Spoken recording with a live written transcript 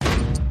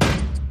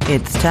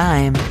It's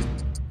time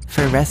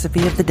for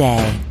Recipe of the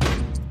Day.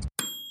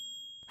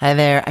 Hi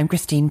there, I'm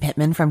Christine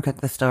Pittman from Cook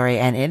the Story,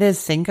 and it is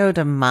Cinco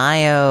de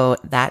Mayo.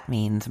 That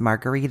means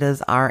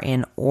margaritas are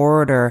in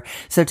order.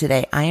 So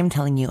today I am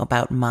telling you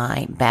about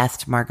my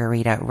best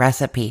margarita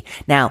recipe.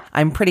 Now,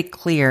 I'm pretty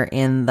clear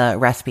in the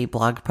recipe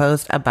blog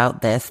post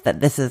about this, that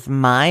this is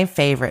my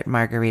favorite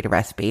margarita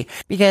recipe,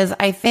 because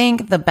I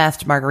think the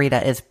best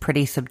margarita is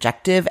pretty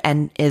subjective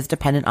and is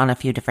dependent on a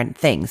few different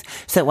things.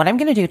 So what I'm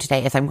going to do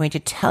today is I'm going to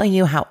tell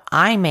you how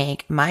I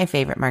make my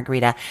favorite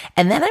margarita,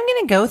 and then I'm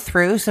going to go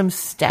through some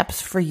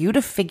steps for you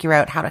to figure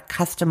out how to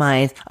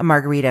customize a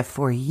margarita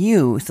for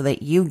you so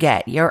that you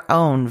get your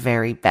own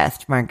very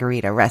best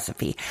margarita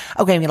recipe.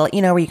 Okay, I'm going to let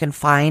you know where you can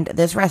find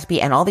this recipe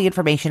and all the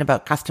information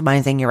about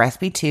customizing your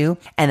recipe too,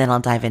 and then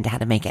I'll dive into how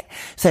to make it.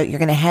 So you're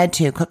going to head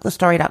to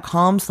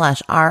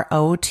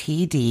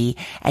cookthestory.com/ROTD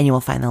and you will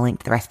find the link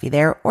to the recipe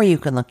there, or you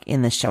can look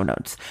in the show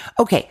notes.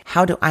 Okay,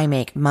 how do I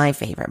make my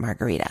favorite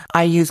margarita?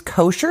 I use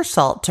kosher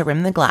salt to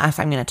rim the glass.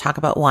 I'm going to talk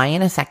about why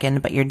in a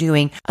second, but you're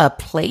doing a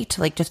plate,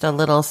 like just a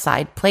little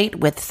side plate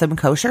with some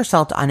kosher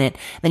salt on it.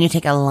 Then you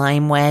take a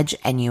lime wedge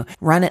and you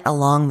run it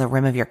along the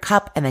rim of your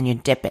cup, and then you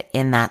dip it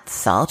in that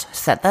salt.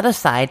 Set that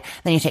aside.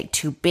 Then you take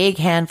 2 big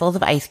handfuls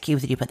of ice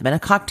cubes and you put them in a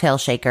cocktail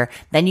shaker.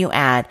 Then you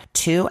add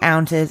 2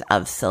 ounces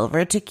of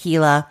silver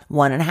tequila,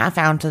 1.5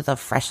 ounces of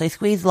freshly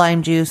squeezed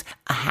lime juice,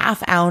 a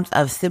 1/2 ounce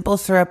of simple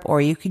syrup, or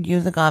you could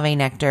use agave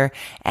nectar,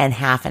 and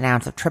 1/2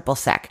 ounce of triple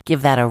sec.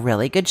 Give that a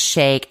really good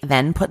shake.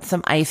 Then put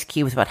some ice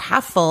cubes, about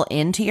half full,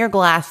 into your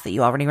glass that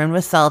you already rimmed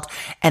with salt,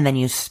 and then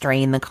you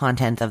strain the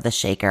contents of the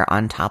shaker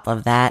on top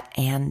of that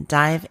and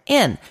dive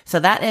in.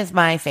 So that is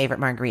my favorite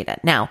margarita.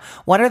 Now,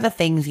 what are the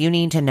things you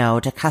need to know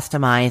to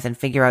customize and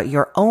figure out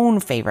your own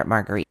favorite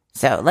margarita?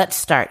 So let's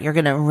start. You're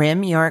going to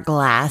rim your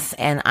glass,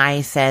 and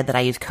I said that I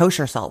use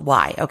kosher salt.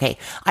 Why? Okay,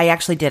 I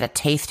actually did a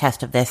taste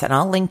test of this, and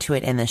I'll link to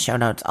it in the show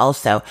notes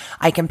also.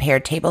 I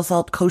compared table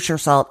salt, kosher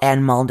salt,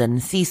 and Maldon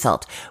sea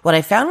salt. What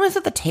I found was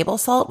that the table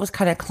salt was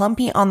kind of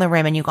clumpy on the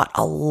rim, and you got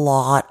a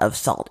lot of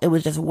salt. It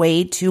was just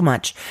way too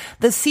much.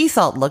 The sea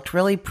salt looked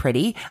really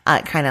pretty,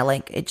 kind of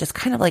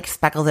like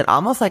speckles it,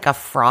 almost like a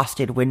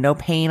frosted window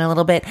pane a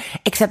little bit,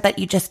 except that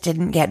you just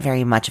didn't get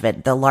very much of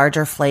it. The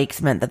larger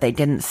flakes meant that they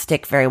didn't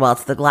stick very well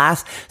to the glass.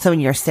 So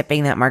when you're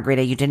sipping that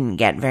margarita, you didn't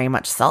get very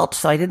much salt.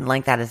 So I didn't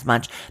like that as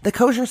much. The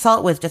kosher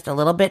salt was just a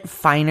little bit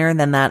finer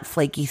than that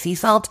flaky sea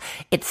salt.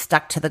 It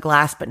stuck to the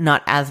glass, but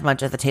not as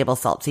much as the table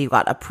salt. So you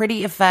got a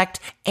pretty effect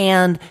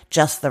and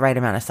just the right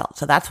amount of salt.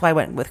 So that's why I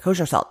went with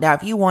kosher salt. Now,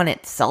 if you want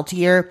it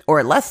saltier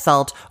or less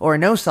salt or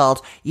no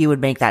salt, you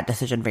would make that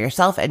decision for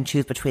yourself and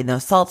choose between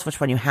those salts, which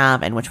one you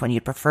have and which one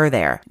you'd prefer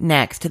there.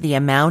 Next, the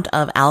amount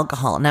of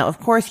alcohol. Now, of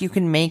course, you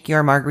can make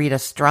your margarita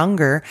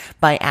stronger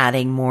by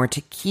adding more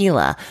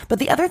tequila. But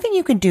the other thing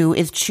you can do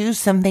is choose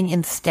something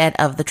instead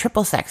of the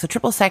triple sec. So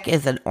triple sec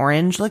is an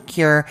orange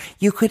liqueur.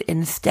 You could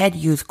instead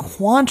use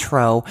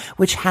Cointreau,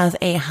 which has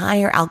a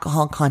higher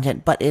alcohol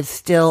content, but is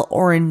still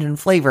orange in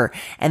flavor.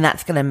 And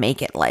that's going to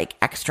make it like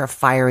extra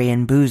fiery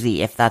and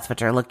boozy if that's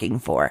what you're looking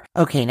for.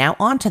 Okay, now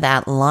on to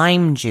that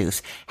lime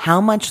juice. How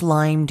much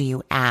lime do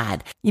you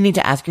add? You need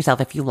to ask yourself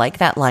if you like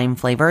that lime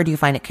flavor, or do you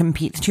find it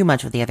competes too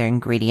much with the other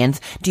ingredients?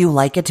 Do you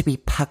like it to be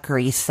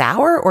puckery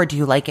sour, or do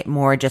you like it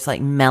more just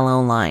like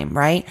mellow lime,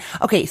 right?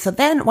 Okay, so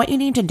then what you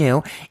need to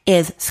do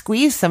is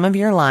squeeze some of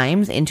your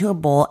limes into a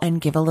bowl and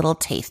give a little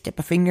taste. Dip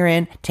a finger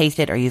in, taste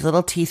it, or use a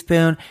little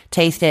teaspoon,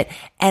 taste it,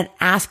 and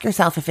ask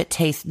yourself if it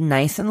tastes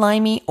nice and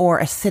limey or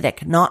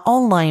acidic. Not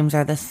all limes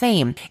are the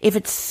same. If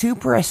it's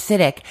super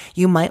acidic,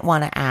 you might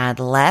want to add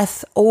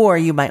less, or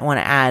you might want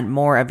to add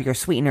more of your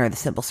sweetener, the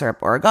simple syrup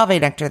or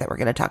agave nectar that we're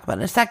going to talk about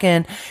in a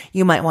second.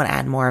 You might want to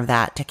add more of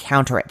that to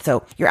counter it.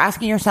 So you're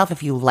asking yourself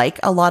if you like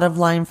a lot of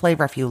lime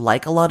flavor, if you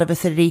like a lot of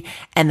acidity,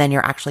 and then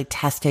you're actually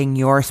testing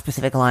your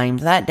specific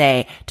limes that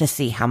day to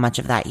see how much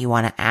of that you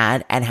want to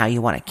add and how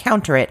you want to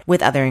counter it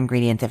with other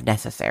ingredients if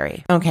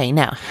necessary. Okay,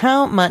 now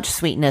how much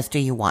sweetness do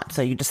you want?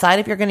 So you decide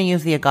if you're going to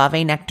use the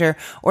agave nectar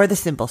or the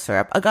simple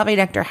syrup. Agave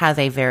nectar has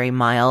a very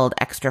mild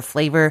extra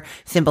flavor.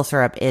 Simple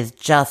syrup is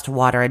just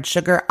water and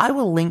sugar. I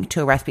will link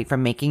to a recipe for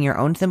making your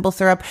own simple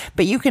syrup,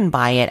 but you can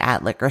buy it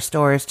at liquor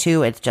stores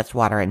too. It's just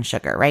water and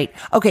sugar, right?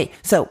 Okay,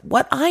 so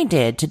what I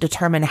did to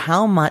determine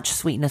how much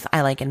sweetness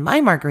I like in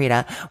my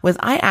margarita was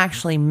I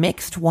actually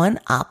mixed one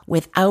up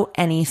without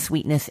any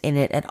sweetness in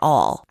it at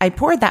all. I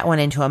poured that one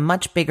into a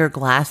much bigger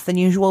glass than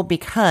usual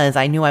because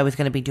I knew I was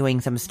going to be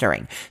doing some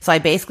stirring. So I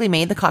basically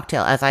made the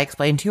cocktail as I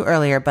explained to you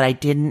earlier, but I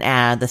didn't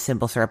add the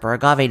simple syrup or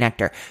agave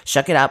nectar.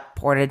 Shook it up,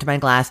 poured it into my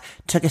glass,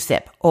 took a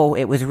sip. Oh,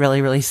 it was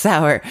really, really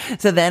sour.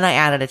 So then I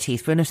added a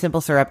teaspoon of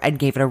simple syrup and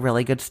gave it a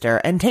really good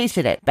stir and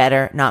tasted it.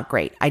 Better, not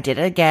great. I did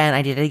it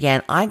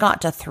again. I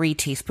got to 3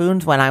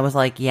 teaspoons when I was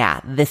like,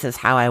 yeah, this is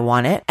how I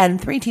want it. And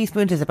 3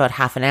 teaspoons is about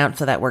 1/2 ounce,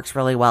 so that works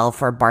really well well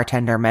for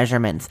bartender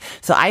measurements.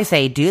 So I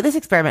say do this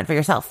experiment for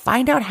yourself.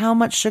 Find out how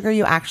much sugar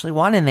you actually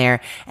want in there,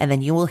 and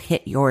then you will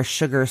hit your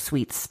sugar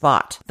sweet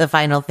spot. The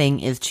final thing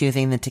is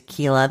choosing the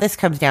tequila. This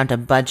comes down to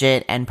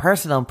budget and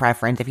personal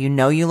preference. If you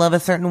know you love a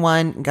certain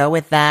one, go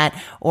with that,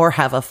 or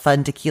have a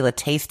fun tequila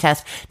taste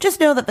test. Just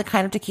know that the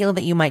kind of tequila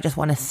that you might just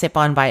want to sip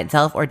on by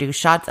itself or do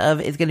shots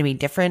of is going to be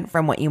different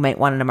from what you might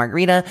want in a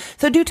margarita.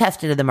 So do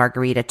test it in the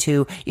margarita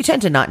too. You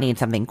tend to not need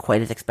something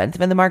quite as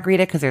expensive in the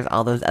margarita because there's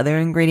all those other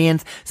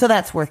ingredients. So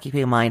that's worth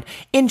keeping in mind.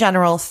 In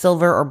general,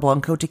 silver or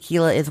blanco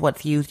tequila is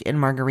what's used in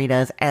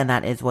margaritas, and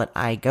that is what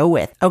I go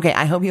with. Okay,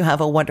 I hope you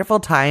have a wonderful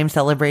time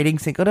celebrating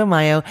Cinco de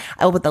Mayo.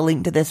 I will put the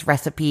link to this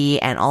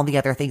recipe and all the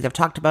other things I've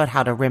talked about,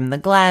 how to rim the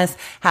glass,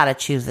 how to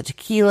choose the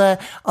tequila,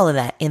 all of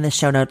that in the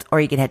show notes,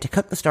 or you can head to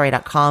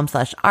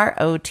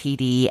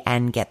cookthestory.com/ROTD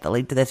and get the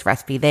link to this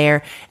recipe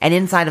there. And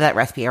inside of that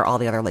recipe are all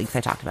the other links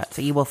I talked about.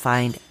 So you will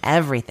find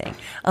everything.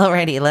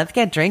 Alrighty, let's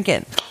get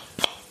drinking.